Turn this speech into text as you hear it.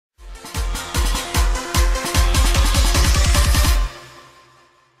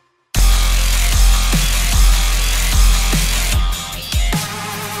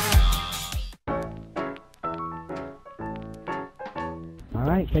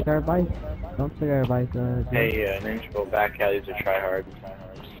Don't take our advice. Don't take our advice. Hey, Ninja Go back alleys are tryhard.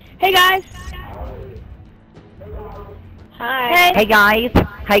 Hey guys. Hi. Hey guys.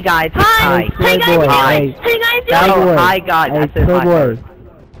 Hey guys. Hi. Hey guys. Boy, Hey hey. guys. No, hi guys. I said hi. Boy.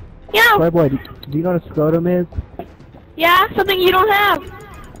 Yeah. Boy, do you know what a scrotum is? Yeah. Something you don't have.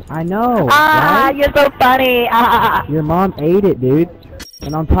 I know. Ah, right? you're so funny. Ah. Your mom ate it, dude.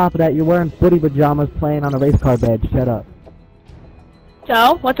 And on top of that, you're wearing footy pajamas playing on a race car bed. Shut up.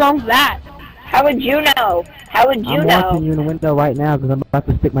 So, what's wrong with that? How would you know? How would you I'm know? watching you in the window right now because I'm about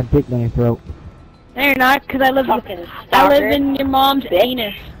to stick my dick down your throat. No, you're not, because I live in your mom's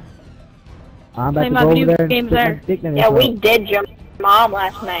anus. I'm about Play to my go over video there and games stick my there. dick down your Yeah, throat. we did your mom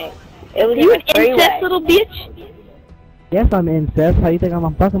last night. It was You a an three-way. incest little bitch? Yes, I'm incest. How you think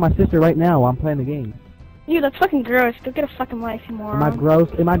I'm fucking my sister right now while I'm playing the game? Dude, that's fucking gross. Go get a fucking life, you moron. Am I gross?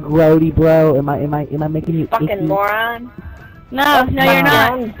 Am I grody, bro? Am I making you Fucking icky? moron. No, no, you're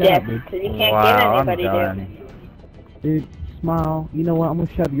not. Your own dick, because you can't give anybody dick. Dude, smile. You know what? I'm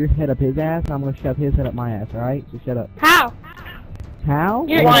gonna shove your head up his ass, and I'm gonna shove his head up my ass, alright? So shut up. How? How?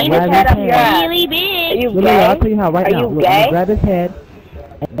 Your Why anus his head up your ass? really Are big. you Look, gay? I'll tell you how right Are now. you Look, I'm gay? gonna grab his head,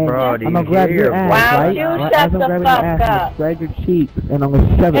 and Bro, do I'm you gonna grab hear your your ass, Why right? don't you Right shut as I'm the grabbing fuck your ass, I'm up? gonna spread your cheeks, and I'm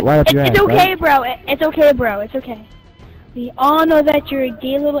gonna shove it right up your ass, It's okay, right? bro. It's okay, bro. It's okay. We all know that you're a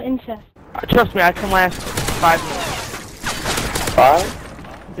gay little incest. Trust me, I can last 5 minutes.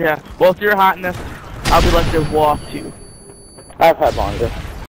 5? Yeah. Well, if you're hot enough, I'll be like to walk too. I've had longer.